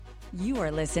You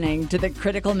are listening to the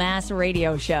Critical Mass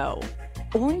Radio Show,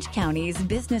 Orange County's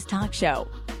business talk show,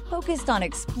 focused on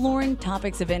exploring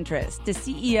topics of interest to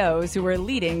CEOs who are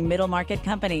leading middle market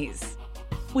companies.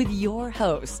 With your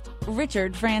host,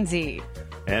 Richard Franzi.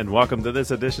 And welcome to this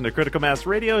edition of Critical Mass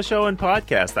Radio Show and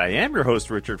Podcast. I am your host,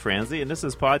 Richard Franzi, and this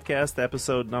is podcast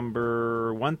episode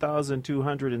number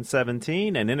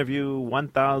 1217 and interview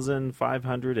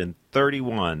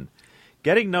 1531.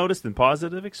 Getting noticed and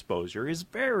positive exposure is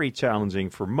very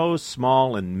challenging for most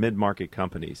small and mid-market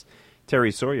companies.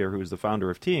 Terry Sawyer, who is the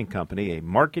founder of T & Company, a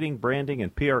marketing, branding,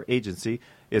 and PR agency,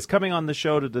 is coming on the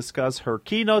show to discuss her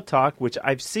keynote talk, which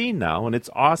I've seen now, and it's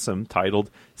awesome,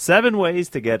 titled 7 Ways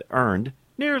to Get Earned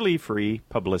Nearly Free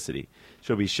Publicity.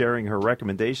 She'll be sharing her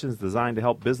recommendations designed to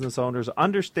help business owners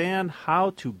understand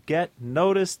how to get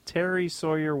noticed. Terry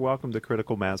Sawyer, welcome to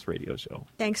Critical Mass Radio Show.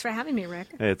 Thanks for having me, Rick.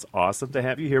 It's awesome to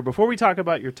have you here. Before we talk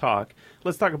about your talk,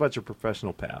 let's talk about your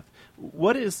professional path.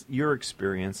 What is your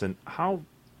experience and how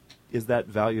is that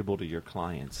valuable to your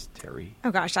clients, Terry?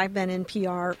 Oh, gosh, I've been in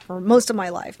PR for most of my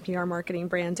life, PR, marketing,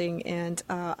 branding, and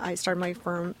I started my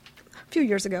firm a few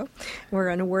years ago. We're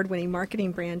an award-winning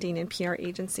marketing, branding, and PR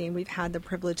agency, and we've had the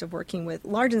privilege of working with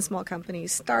large and small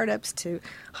companies, startups to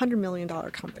 $100 million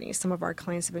companies. Some of our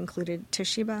clients have included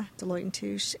Toshiba, Deloitte &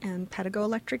 Touche, and Patago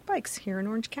Electric Bikes here in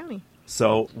Orange County.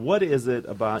 So what is it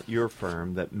about your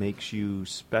firm that makes you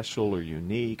special or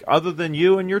unique, other than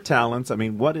you and your talents? I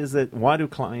mean, what is it? Why do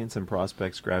clients and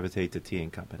prospects gravitate to T &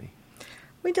 Company?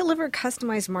 We deliver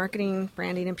customized marketing,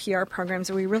 branding, and PR programs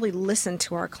where we really listen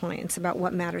to our clients about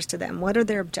what matters to them. What are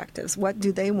their objectives? What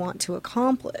do they want to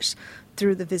accomplish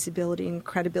through the visibility and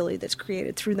credibility that's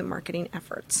created through the marketing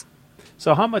efforts?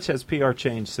 So how much has PR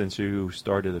changed since you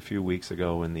started a few weeks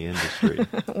ago in the industry?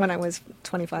 When I was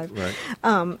 25. Right.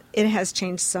 It has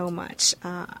changed so much.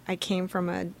 I came from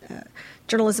a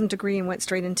journalism degree and went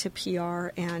straight into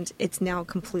PR, and it's now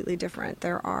completely different.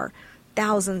 There are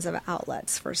thousands of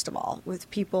outlets, first of all, with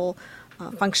people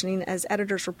functioning as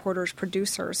editors, reporters,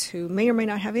 producers who may or may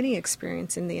not have any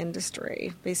experience in the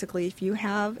industry. Basically, if you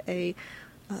have a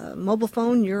mobile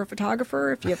phone, you're a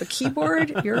photographer. If you have a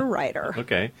keyboard, you're a writer.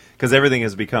 Okay, because everything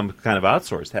has become kind of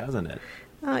outsourced, hasn't it?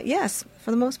 Yes,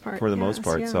 for the most part. For the most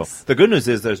part. Yes. So the good news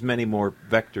is there's many more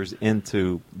vectors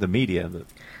into the media.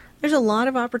 There's a lot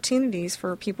of opportunities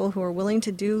for people who are willing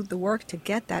to do the work to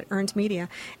get that earned media.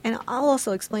 And I'll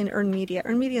also explain earned media.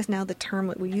 Earned media is now the term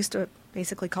that we used to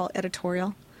basically call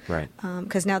editorial. Right.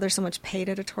 Because now there's so much paid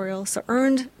editorial. So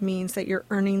earned means that you're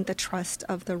earning the trust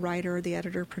of the writer, the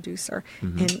editor, producer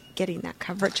in getting that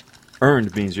coverage.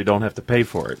 Earned means you don't have to pay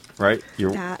for it, right?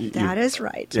 That is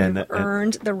right. You've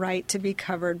earned the right to be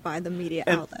covered by the media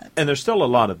outlet. And there's still a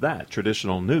lot of that,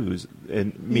 traditional news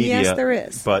and media. Yes, there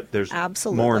is. But there's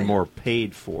Absolutely. more and more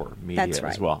paid for media That's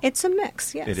right. as well. It's a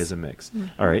mix, yes. It is a mix.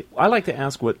 All right. I like to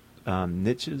ask what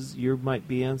niches you might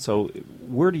be in. So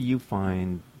where do you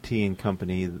find T &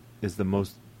 Company is the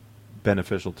most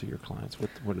beneficial to your clients? What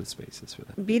are the spaces for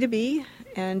that? B2B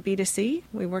and B2C.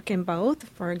 We work in both.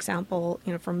 For example,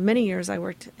 for many years I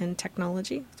worked in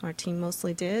technology. So our team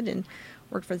mostly did, and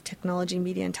worked for the technology,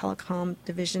 media, and telecom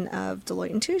division of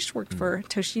Deloitte & Touche. Worked for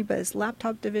Toshiba's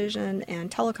laptop division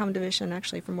and telecom division,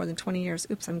 actually for more than 20 years.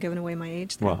 Oops, I'm giving away my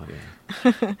age there. Well,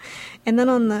 yeah. And then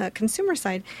on the consumer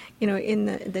side, in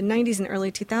the 90s and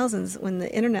early 2000s, when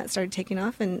the internet started taking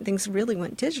off and things really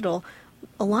went digital,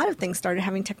 a lot of things started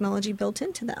having technology built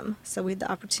into them. So we had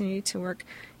the opportunity to work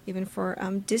even for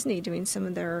Disney doing some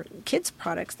of their kids'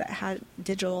 products that had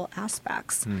digital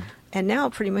aspects. And now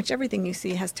pretty much everything you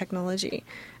see has technology.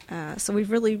 So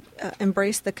we've really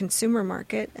embraced the consumer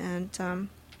market and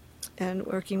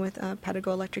working with Patago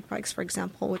Electric Bikes, for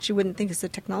example, which you wouldn't think is a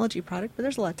technology product, but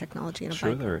there's a lot of technology in a bike.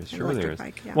 Sure there is.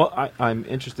 Bike, yeah. Well, I'm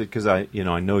interested because I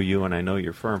know you and I know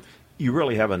your firm. You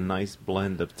really have a nice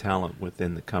blend of talent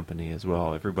within the company as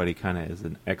well. Everybody kind of is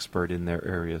an expert in their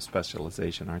area of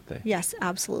specialization, aren't they? Yes,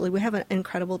 absolutely. We have an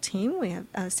incredible team. We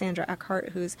have Sandra Eckhart,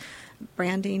 who's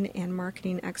branding and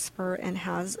marketing expert and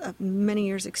has many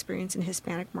years' experience in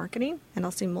Hispanic marketing and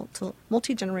also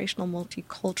multi-generational,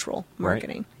 multicultural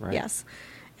marketing. Right. Yes.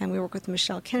 And we work with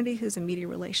Michelle Kennedy, who's a media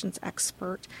relations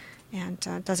expert and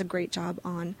does a great job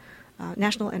on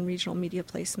national and regional media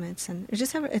placements, and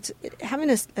having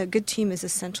a good team is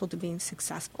essential to being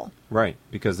successful. Right,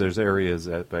 because there's areas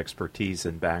of expertise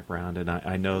and background, and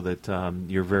I know that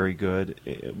you're very good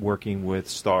at working with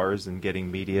stars and getting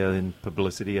media and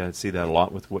publicity. I see that a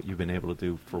lot with what you've been able to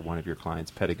do for one of your clients,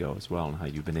 Patago, as well, and how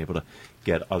you've been able to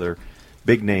get other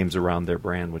big names around their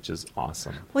brand, which is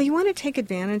awesome. Well, you want to take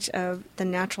advantage of the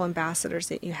natural ambassadors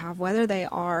that you have, whether they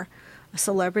are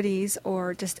celebrities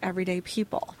or just everyday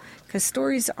people, because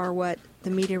stories are what the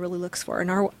media really looks for,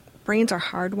 and our brains are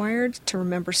hardwired to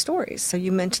remember stories. So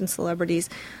you mentioned celebrities.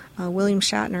 William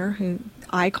Shatner, who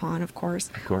icon, of course,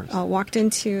 walked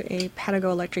into a Patago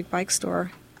electric bike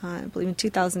store, I believe in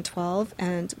 2012,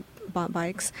 and bought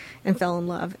bikes and fell in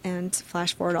love. And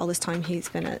flash forward all this time, he's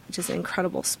been just an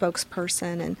incredible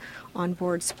spokesperson and on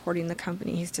board supporting the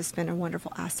company. He's just been a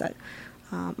wonderful asset.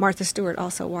 Martha Stewart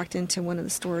also walked into one of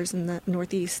the stores in the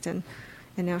Northeast, and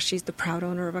now she's the proud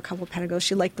owner of a couple of Patagos.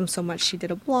 She liked them so much she did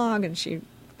a blog and she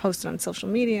posted on social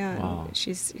media. Wow. And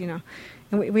she's,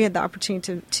 and we had the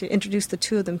opportunity to introduce the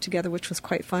two of them together, which was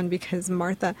quite fun because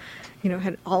Martha,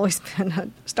 had always been a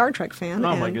Star Trek fan.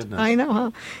 Oh, my goodness. I know,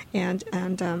 huh?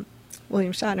 And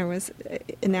William Shatner was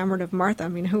enamored of Martha. I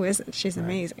mean, who isn't? She's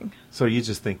amazing. So you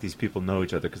just think these people know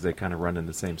each other because they kind of run in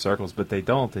the same circles, but they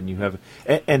don't. And you have,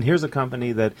 and here's a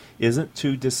company that isn't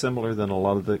too dissimilar than a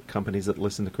lot of the companies that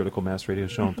listen to Critical Mass Radio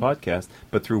Show and podcast,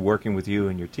 but through working with you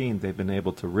and your team, they've been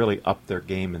able to really up their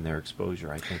game and their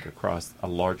exposure, I think, across a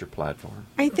larger platform.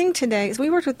 I think today, so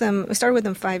we started with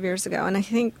them 5 years ago, and I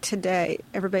think today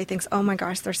everybody thinks, oh my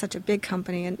gosh, they're such a big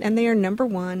company, and they are number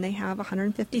one. They have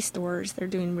 150 stores. They're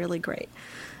doing really great.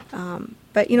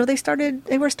 But,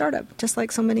 they were a startup, just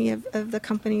like so many of the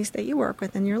companies that you work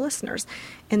with and your listeners.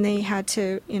 And they had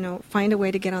to, find a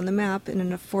way to get on the map in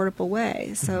an affordable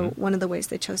way. So one of the ways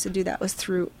they chose to do that was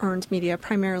through earned media,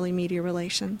 primarily media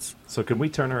relations. So can we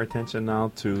turn our attention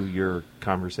now to your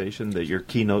conversation, your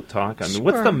keynote talk? I mean,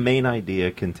 what's the main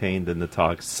idea contained in the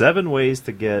talk? 7 ways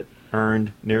to get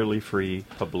earned, nearly free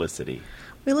publicity.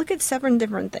 We look at 7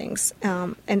 different things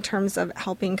in terms of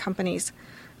helping companies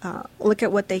look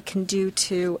at what they can do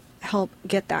to help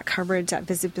get that coverage, that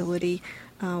visibility.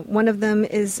 One of them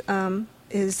is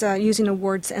using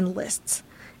awards and lists.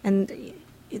 And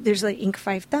there's like Inc.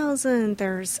 5000,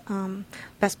 there's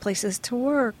Best Places to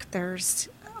Work, there's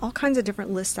all kinds of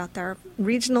different lists out there.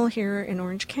 Regional here in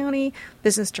Orange County,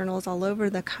 business journals all over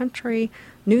the country,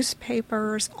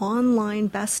 newspapers, online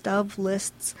best of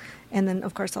lists, and then,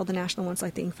 of course, all the national ones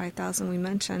like the Inc. 5000 we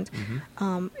mentioned.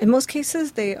 In most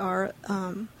cases, they are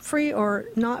free or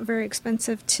not very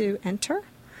expensive to enter.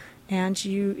 And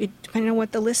depending on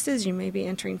what the list is, you may be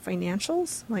entering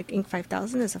financials, like Inc.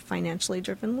 5000 is a financially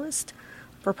driven list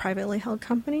for privately held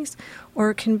companies,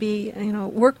 or it can be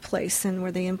workplace and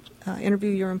where they interview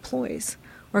your employees,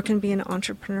 or it can be an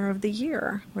entrepreneur of the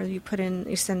year where you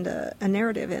send a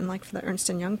narrative in, like for the Ernst &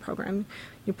 Young program,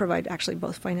 you provide actually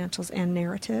both financials and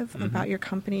narrative about your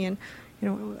company and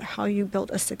how you built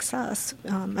a success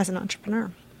as an entrepreneur.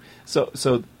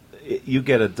 So you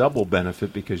get a double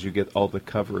benefit because you get all the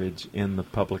coverage in the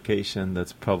publication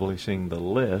that's publishing the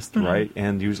list, right?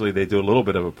 And usually they do a little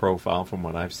bit of a profile from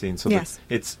what I've seen. So yes.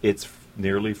 It's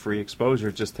nearly free exposure.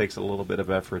 It just takes a little bit of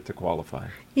effort to qualify.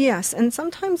 Yes, and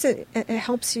sometimes it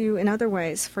helps you in other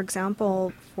ways. For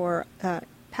example, for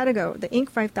Patago, the Inc.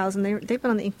 5000, they've been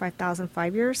on the Inc. 5000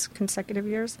 consecutive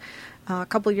years. A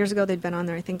couple of years ago, they'd been on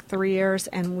there, I think, 3 years,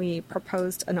 and we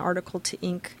proposed an article to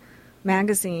Inc.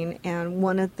 magazine, and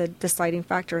one of the deciding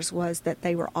factors was that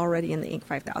they were already in the Inc.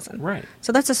 5000. Right.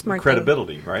 So that's a smart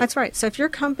credibility, thing. Right? That's right. So if your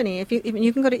company, if you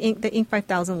can go to the Inc.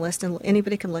 5000 list, and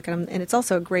anybody can look at them, and it's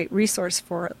also a great resource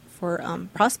for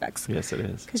prospects. Yes, it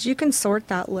is. Because you can sort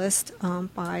that list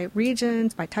by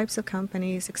regions, by types of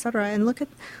companies, et cetera, and look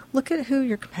at who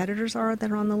your competitors are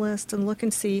that are on the list, and look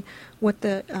and see what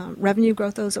the revenue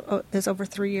growth is over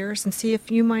 3 years, and see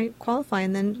if you might qualify,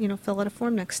 and then fill out a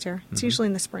form next year. It's usually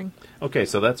in the spring. Okay,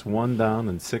 so that's 1 down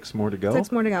and 6 more to go?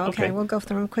 6 more to go. Okay, we'll go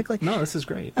through them quickly. No, this is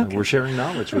great. Okay. We're sharing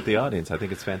knowledge with the audience. I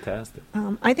think it's fantastic.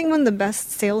 I think one of the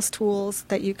best sales tools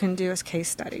that you can do is case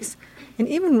studies. And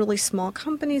even really small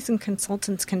companies and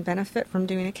consultants can benefit from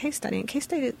doing a case study. And case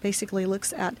study basically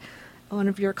looks at one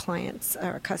of your clients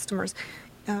or customers,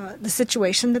 the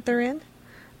situation that they're in,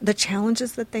 the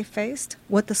challenges that they faced,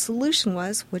 what the solution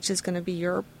was, which is going to be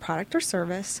your product or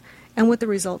service, and what the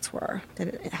results were.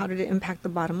 How did it impact the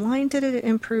bottom line? Did it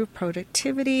improve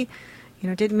productivity?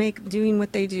 Did it make doing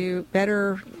what they do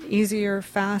better, easier,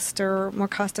 faster, more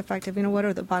cost-effective? What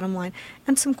are the bottom line?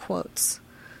 And some quotes.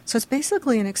 So it's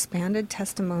basically an expanded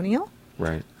testimonial.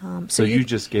 Right. So you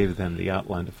just gave them the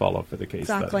outline to follow for the case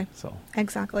study.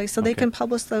 Exactly. So they can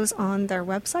publish those on their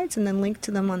websites and then link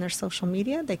to them on their social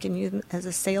media. They can use them as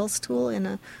a sales tool in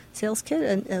a sales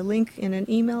kit, a link in an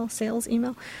email, sales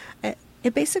email.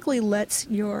 It basically lets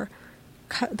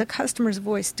the customer's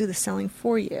voice do the selling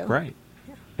for you. Right.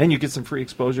 And you get some free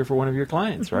exposure for one of your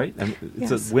clients, right? I mean,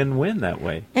 it's Yes. a win-win that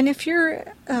way. And if you're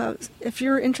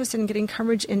interested in getting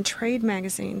coverage in trade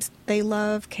magazines, they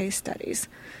love case studies.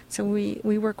 So we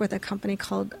work with a company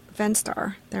called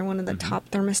Venstar. They're one of the top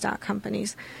thermostat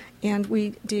companies, and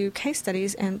we do case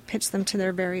studies and pitch them to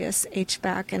their various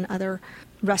HVAC and other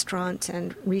restaurant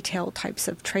and retail types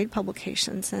of trade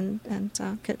publications, and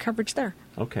get coverage there.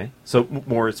 Okay. So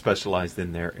more specialized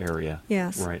in their area.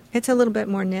 Yes. Right. It's a little bit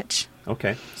more niche.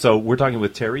 Okay. So we're talking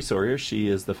with Terry Sawyer. She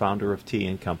is the founder of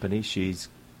Tea & Company. She's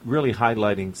really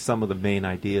highlighting some of the main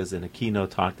ideas in a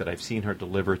keynote talk that I've seen her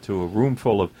deliver to a room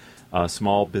full of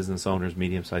small business owners,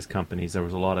 medium-sized companies. There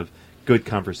was a lot of good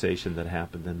conversation that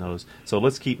happened in those. So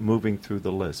let's keep moving through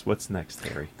the list. What's next,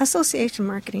 Terry? Association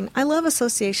marketing. I love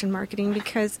association marketing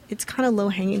because it's kind of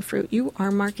low-hanging fruit. You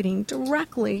are marketing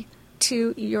directly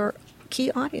to your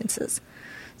key audiences.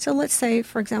 So let's say,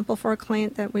 for example, for a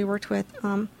client that we worked with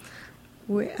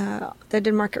that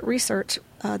did market research,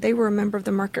 they were a member of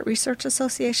the Market Research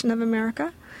Association of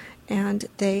America, and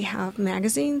they have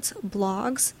magazines,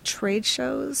 blogs, trade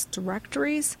shows,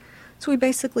 directories. So we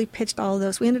basically pitched all of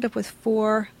those. We ended up with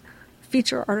 4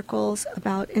 feature articles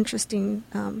about interesting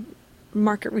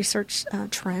market research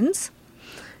trends,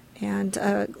 and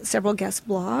several guest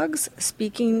blogs,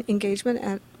 speaking engagement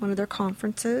at one of their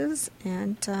conferences,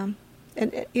 and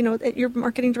you're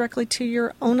marketing directly to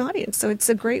your own audience. So it's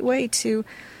a great way to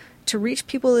reach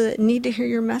people that need to hear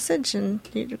your message, and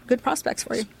good prospects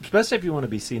for you. Especially if you want to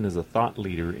be seen as a thought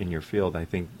leader in your field, I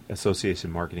think association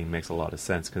marketing makes a lot of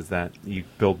sense, because that you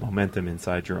build momentum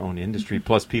inside your own industry,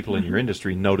 plus people in your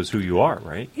industry notice who you are,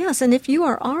 right? Yes, and if you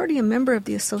are already a member of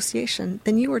the association,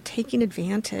 then you are taking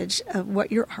advantage of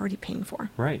what you're already paying for.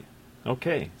 Right.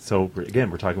 Okay. So,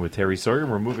 again, we're talking with Terry Sawyer.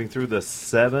 We're moving through the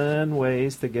 7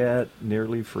 ways to get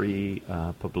nearly free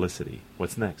publicity.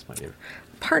 What's next, my dear?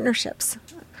 Partnerships.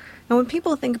 Now, when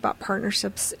people think about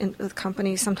partnerships with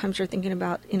companies, sometimes you're thinking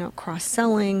about,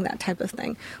 cross-selling, that type of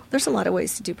thing. There's a lot of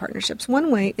ways to do partnerships. One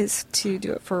way is to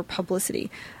do it for publicity.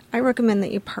 I recommend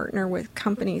that you partner with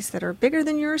companies that are bigger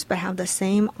than yours but have the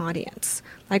same audience.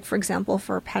 Like, for example,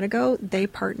 for Patago, they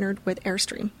partnered with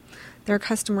Airstream. Their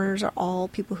customers are all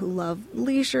people who love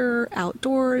leisure,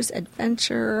 outdoors,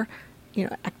 adventure,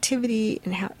 activity,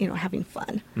 and having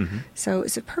fun. Mm-hmm. So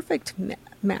it's a perfect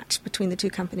match between the two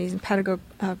companies. And Patago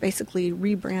basically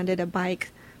rebranded a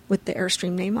bike with the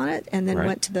Airstream name on it, and then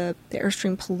went to the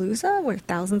Airstream Palooza, where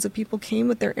thousands of people came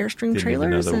with their Airstream trailers. Didn't even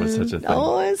know there was such a thing.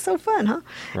 Oh, it's so fun, huh?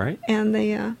 Right. And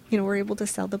they, were able to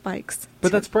sell the bikes.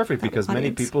 But that's perfect, because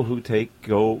many people who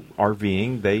go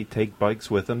RVing, they take bikes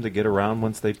with them to get around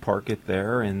once they park it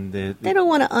there, and they don't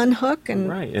want to unhook and,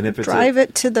 and if drive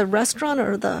it to the restaurant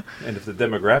or the. And if the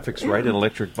demographics right, an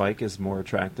electric bike is more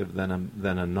attractive than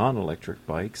a non-electric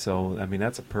bike. So I mean,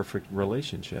 that's a perfect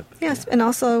relationship. Yes, and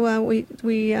also we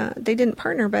they didn't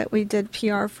partner, but we did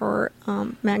PR for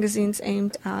magazines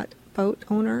aimed at boat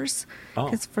owners.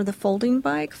 It's for the folding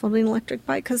electric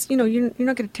bike, because you're not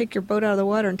going to take your boat out of the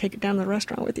water and take it down to the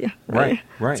restaurant with you, right?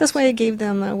 So that's why I gave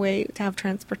them a way to have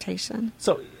transportation.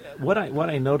 So what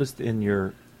I noticed in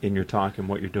your talk, and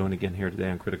what you're doing again here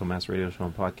today on Critical Mass Radio Show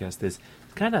and Podcast, is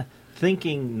kind of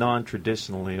thinking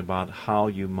non-traditionally about how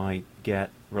you might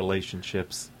get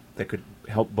relationships that could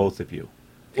help both of you.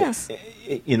 Yes.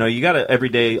 You got to every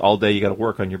day, all day, you got to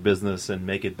work on your business and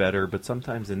make it better. But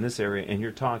sometimes in this area, in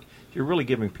your talk, you're really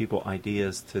giving people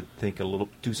ideas to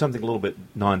do something a little bit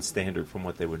non-standard from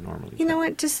what they would normally do. You know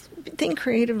what? Just think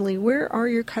creatively. Where are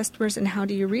your customers, and how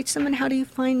do you reach them, and how do you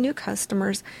find new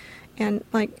customers? And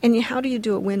how do you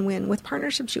do a win-win? With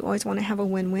partnerships, you always want to have a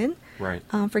win-win. Right.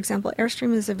 For example,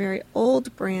 Airstream is a very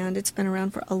old brand. It's been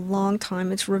around for a long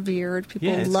time. It's revered.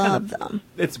 People love them.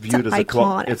 It's viewed as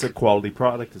iconic. It's a quality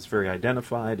product. It's very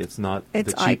identified. It's not the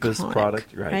cheapest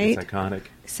product. Right. It's iconic.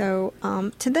 So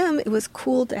to them, it was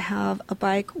cool to have a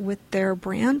bike with their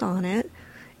brand on it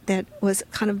that was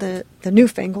kind of the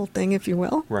newfangled thing, if you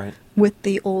will. Right. With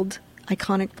the old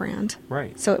iconic brand.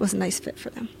 Right. So it was a nice fit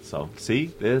for them. So, see,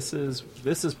 this is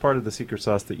part of the secret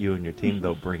sauce that you and your team,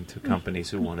 though, bring to companies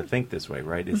who want to think this way,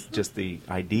 right? It's just the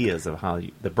ideas of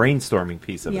the brainstorming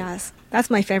piece of it. Yes. That's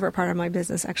my favorite part of my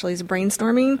business, actually, is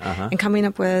brainstorming and coming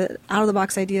up with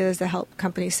out-of-the-box ideas that help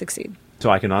companies succeed. So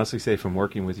I can honestly say, from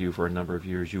working with you for a number of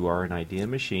years, you are an idea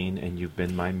machine, and you've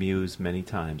been my muse many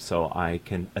times. So I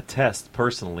can attest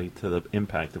personally to the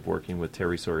impact of working with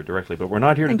Terry Sawyer directly. But we're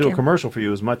not here to do a commercial for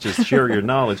you as much as share your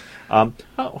knowledge. How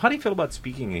do you feel about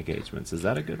speaking engagements? Is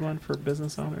that a good one for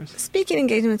business owners? Speaking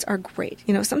engagements are great.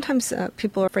 Sometimes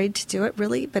people are afraid to do it,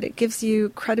 really, but it gives you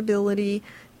credibility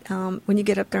when you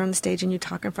get up there on the stage and you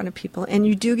talk in front of people, and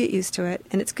you do get used to it,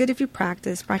 and it's good if you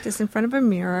practice in front of a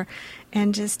mirror,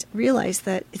 and just realize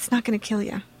that it's not going to kill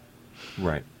you.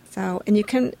 Right. So, and you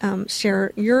can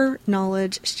share your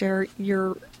knowledge, share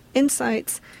your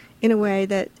insights in a way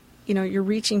that, you're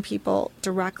reaching people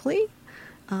directly,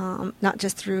 not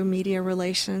just through media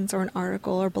relations or an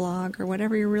article or blog or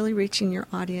whatever. You're really reaching your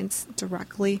audience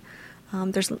directly.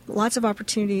 There's lots of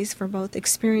opportunities for both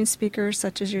experienced speakers,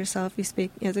 such as yourself. You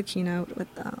speak as a keynote with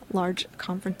large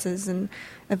conferences and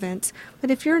events. But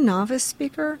if you're a novice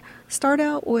speaker, start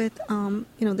out with,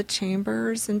 the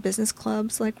chambers and business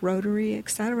clubs like Rotary,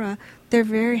 etc. They're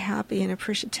very happy and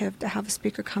appreciative to have a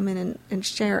speaker come in and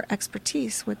share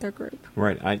expertise with their group.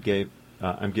 Right.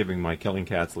 I'm giving my Killing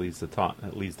Cats Leads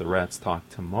the Rats talk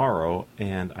tomorrow,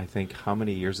 and I think how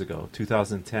many years ago?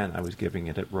 2010, I was giving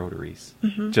it at Rotaries,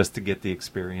 just to get the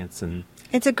experience. And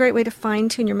it's a great way to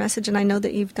fine-tune your message, and I know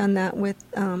that you've done that with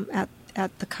at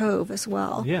the Cove as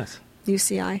well. Yes.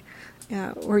 UCI,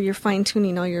 where you're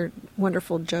fine-tuning all your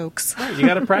wonderful jokes. Right, you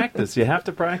got to practice. You have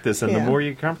to practice, and the more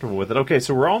you're comfortable with it. Okay,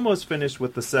 so we're almost finished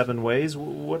with the 7 ways.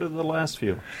 What are the last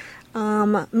few?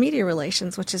 Media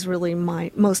relations, which is really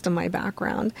most of my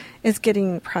background, is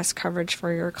getting press coverage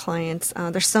for your clients.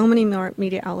 There's so many more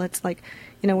media outlets. Like,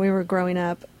 we were growing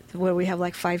up where we have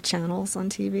like 5 channels on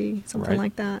TV, something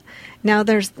like that. Now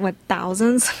there's,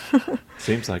 thousands?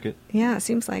 Seems like it. Yeah, it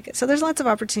seems like it. So there's lots of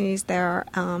opportunities there.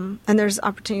 And there's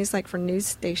opportunities like for news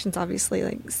stations, obviously,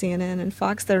 like CNN and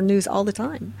Fox. They're news all the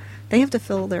time. They have to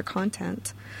fill their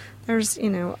content. There's,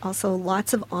 also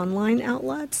lots of online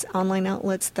outlets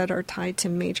that are tied to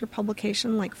major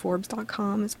publication like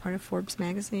Forbes.com is part of Forbes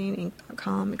magazine,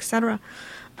 Inc.com, etc.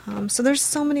 So there's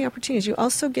so many opportunities. You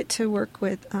also get to work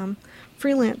with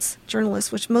freelance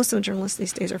journalists, which most of the journalists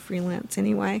these days are freelance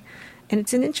anyway. And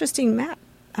it's an interesting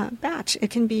batch. It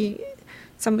can be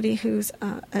somebody who's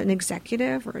an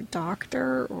executive or a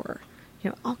doctor or,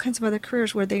 all kinds of other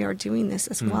careers where they are doing this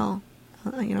as well.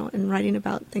 And writing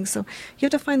about things. So you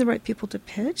have to find the right people to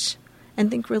pitch and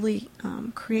think really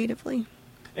creatively.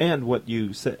 And what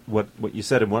you said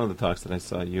in one of the talks that I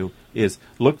saw you is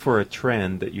look for a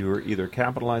trend that you are either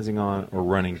capitalizing on or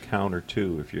running counter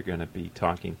to if you're going to be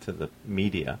talking to the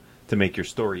media to make your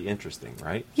story interesting,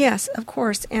 right? Yes, of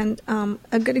course. And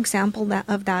a good example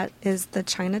of that is the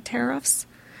China tariffs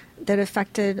that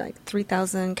affected like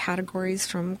 3,000 categories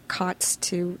from cots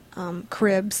to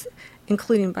cribs,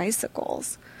 including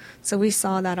bicycles. So we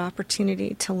saw that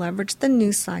opportunity to leverage the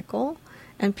news cycle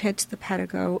and pitch the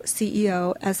Pedigo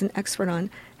CEO as an expert on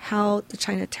how the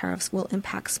China tariffs will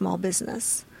impact small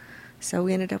business. So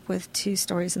we ended up with 2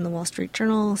 stories in the Wall Street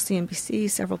Journal, CNBC,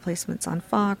 several placements on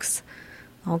Fox.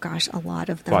 Oh gosh, a lot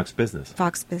of them.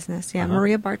 Fox Business, yeah.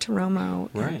 Maria Bartiromo,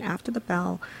 and After the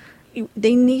Bell.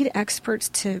 They need experts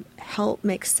to help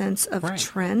make sense of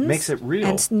trends. Makes it real.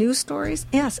 And news stories.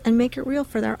 Yes, and make it real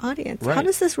for their audience. Right. How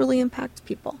does this really impact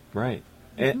people? Right.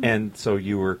 And so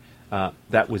you were,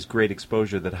 that was great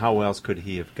exposure that how else could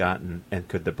he have gotten and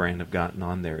could the brand have gotten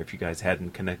on there if you guys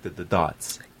hadn't connected the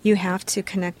dots? You have to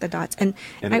connect the dots. And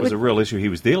it was a real issue he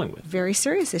was dealing with. Very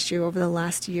serious issue over the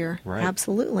last year. Right.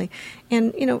 Absolutely.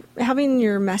 And, having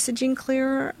your messaging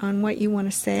clear on what you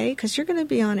want to say, because you're going to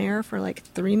be on air for like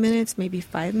 3 minutes, maybe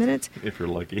 5 minutes. If you're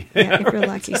lucky. Yeah, if you're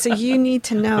lucky. So you need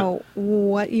to know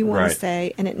what you want to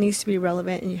say, and it needs to be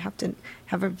relevant, and you have to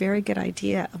have a very good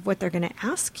idea of what they're going to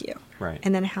ask you. Right.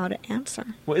 And then how to answer.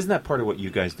 Well, isn't that part of what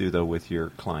you guys do, though, with your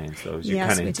clients, though? Is you yes,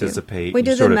 kind of anticipate. We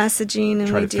do the messaging, and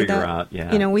try we to do figure that. out,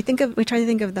 yeah. We try to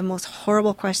think of the most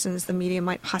horrible questions the media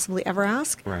might possibly ever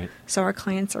ask. Right. So our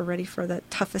clients are ready for the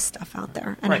toughest stuff out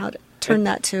there, and how to turn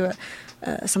that to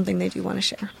something they do want to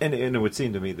share. And it would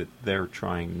seem to me that they're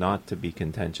trying not to be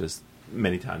contentious.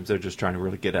 Many times they're just trying to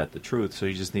really get at the truth, so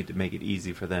you just need to make it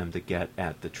easy for them to get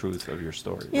at the truth of your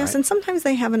story. Yes, right? And sometimes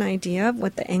they have an idea of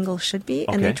what the angle should be,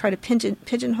 and they try to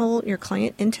pigeonhole your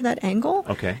client into that angle.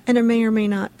 Okay. And it may or may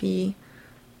not be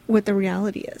what the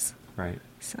reality is. Right.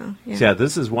 So, yeah. So,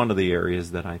 this is one of the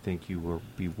areas that I think you will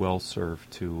be well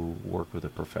served to work with a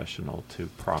professional to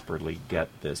properly get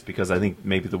this, because I think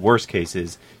maybe the worst case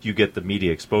is you get the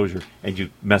media exposure and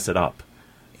you mess it up.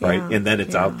 Right, and then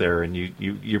it's out there, and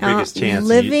your biggest chance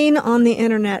living on the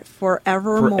internet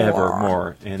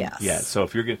forevermore. And so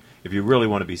if you really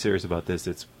want to be serious about this,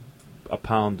 it's a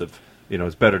pound of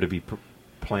it's better to be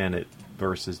plan it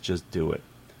versus just do it.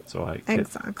 So I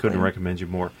couldn't recommend you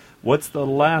more. What's the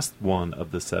last one of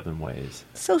the 7 ways?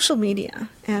 Social media,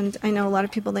 and I know a lot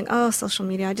of people think, social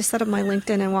media. I just set up my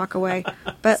LinkedIn and walk away.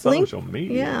 But social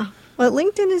media, well,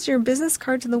 LinkedIn is your business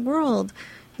card to the world.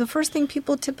 the first thing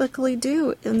people typically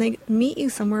do when they meet you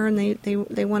somewhere and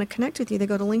they want to connect with you, they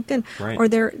go to LinkedIn. Right. Or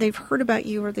they've heard about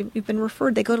you, or you've been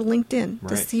referred, they go to LinkedIn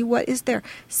to Right. see what is there.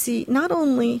 See not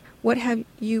only what have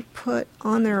you put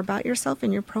on there about yourself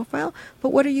in your profile,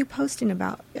 but what are you posting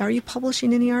about? Are you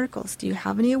publishing any articles? Do you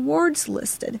have any awards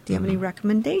listed? Do you have any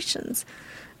recommendations?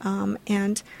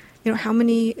 And how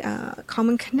many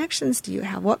common connections do you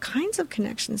have? What kinds of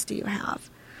connections do you have?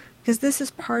 Because this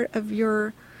is part of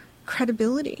your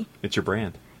credibility. It's your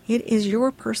brand. It is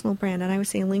your personal brand, and I would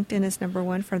say LinkedIn is number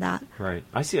one for that. Right.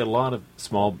 I see a lot of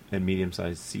small and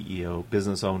medium-sized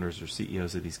business owners or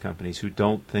CEOs of these companies who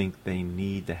don't think they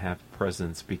need to have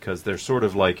presence because they're sort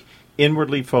of like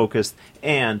inwardly focused,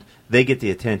 and they get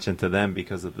the attention to them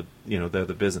because of they're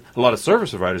the business. A lot of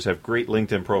service providers have great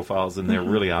LinkedIn profiles, and they're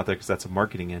really out there because that's a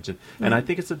marketing engine. And I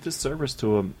think it's a disservice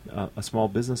to a small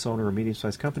business owner or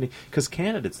medium-sized company because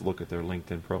candidates look at their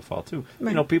LinkedIn profile too.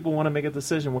 Right. People want to make a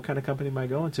decision: what kind of company am I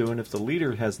going to? And if the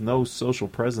leader has no social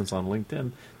presence on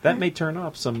LinkedIn, that may turn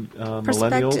off some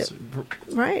millennials,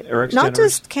 right? or X Not generation.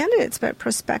 just candidates, but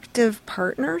prospective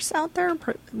partners out there,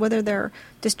 whether they're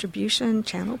distribution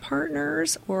channel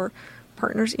partners or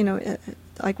partners,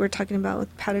 like we're talking about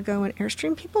with Patago and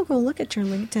Airstream. People go look at your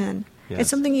LinkedIn. Yes. It's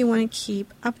something you want to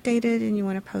keep updated and you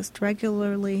want to post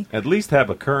regularly. At least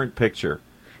have a current picture.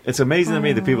 It's amazing to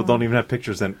me that people don't even have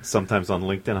pictures sometimes on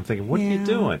LinkedIn. I'm thinking, what are you Yeah.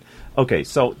 doing? Okay,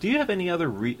 so do you have any other,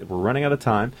 we're running out of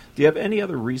time, do you have any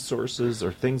other resources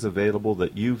or things available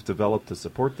that you've developed to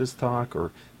support this talk? Or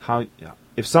how,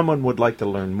 if someone would like to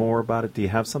learn more about it, do you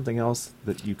have something else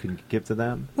that you can give to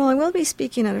them? Well, I will be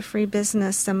speaking at a free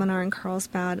business seminar in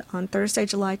Carlsbad on Thursday,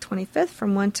 July 25th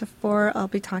from 1 to 4. I'll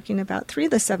be talking about 3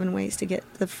 of the 7 ways to get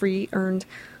the free earned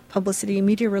publicity,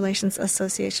 media relations,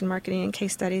 association marketing, and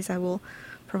case studies. I will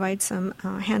provide some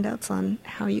handouts on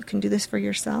how you can do this for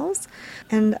yourselves.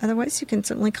 And otherwise, you can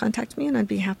certainly contact me, and I'd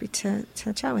be happy to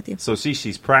chat with you. So see,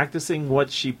 she's practicing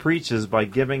what she preaches by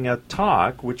giving a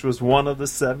talk, which was one of the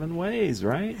 7 ways,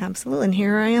 right? Absolutely. And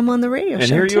here I am on the radio show,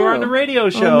 And here you are on the radio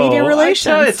show. Media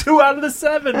relations. I tell you, 2 out of the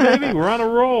 7, baby. We're on a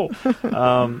roll.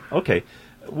 Okay.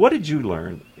 What did you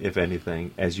learn, if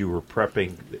anything, as you were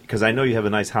prepping? Because I know you have a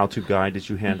nice how-to guide that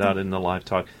you hand out in the live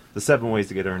talk. The 7 ways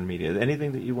to get earned media.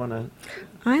 Anything that you want to...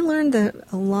 I learned that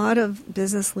a lot of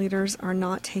business leaders are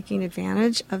not taking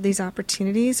advantage of these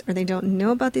opportunities, or they don't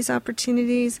know about these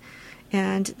opportunities,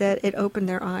 and that it opened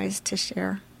their eyes to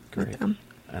share with them.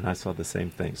 And I saw the same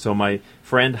thing. So, my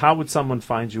friend, how would someone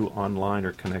find you online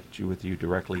or connect you with you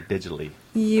directly digitally?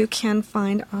 You can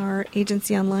find our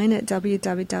agency online at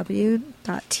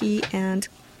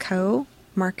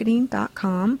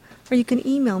www.tandcomarketing.com, or you can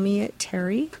email me at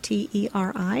Terry,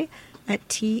 T-E-R-I, at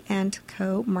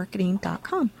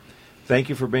tandcomarketing.com. Thank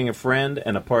you for being a friend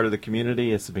and a part of the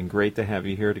community. It's been great to have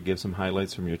you here to give some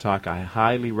highlights from your talk. I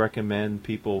highly recommend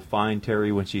people find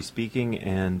Terry when she's speaking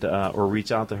and or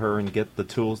reach out to her and get the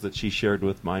tools that she shared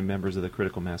with my members of the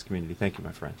Critical Mass community. Thank you,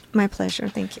 my friend. My pleasure.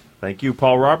 Thank you. Thank you,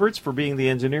 Paul Roberts, for being the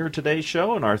engineer of today's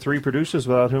show, and our 3 producers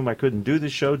without whom I couldn't do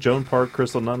this show, Joan Park,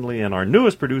 Crystal Nunley, and our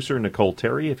newest producer, Nicole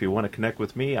Terry. If you want to connect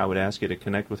with me, I would ask you to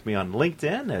connect with me on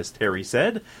LinkedIn, as Terry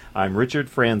said. I'm Richard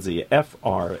Franzi,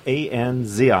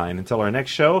 F-R-A-N-Z-I. And until our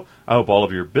next show, I hope all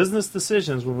of your business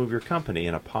decisions will move your company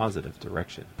in a positive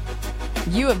direction.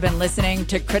 You have been listening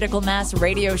to Critical Mass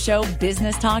Radio Show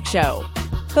Business Talk Show,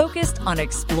 focused on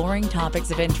exploring topics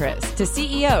of interest to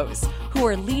CEOs who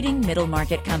are leading middle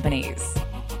market companies.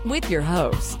 With your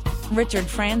host, Richard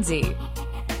Franzi.